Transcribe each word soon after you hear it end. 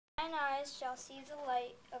Thine eyes shall see the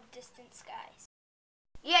light of distant skies.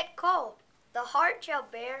 Yet cold, the heart shall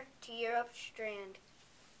bear to Europe's strand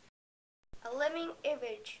a living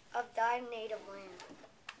image of thy native land,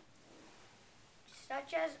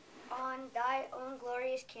 such as on thy own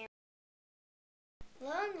glorious campus.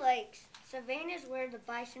 Lone lakes, savannas where the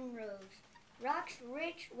bison roves, rocks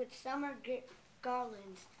rich with summer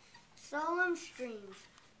garlands, solemn streams,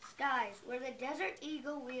 skies where the desert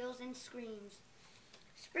eagle wheels and screams.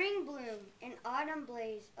 Spring bloom and autumn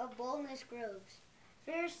blaze of boldness groves,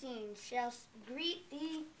 fair scenes shall greet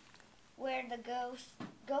thee where the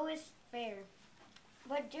goest fair,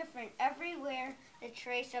 but different everywhere the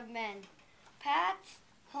trace of men, paths,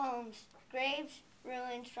 homes, graves,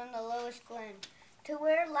 ruins from the lowest glen, to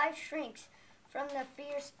where life shrinks from the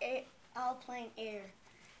fierce alpine air.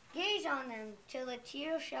 Gaze on them till the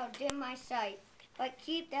tears shall dim my sight, but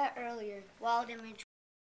keep that earlier, wild image.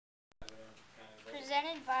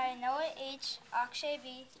 Presented by Noah H., Akshay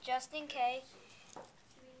B., Justin K.,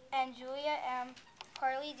 and Julia M.,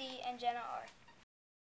 Carly D., and Jenna R.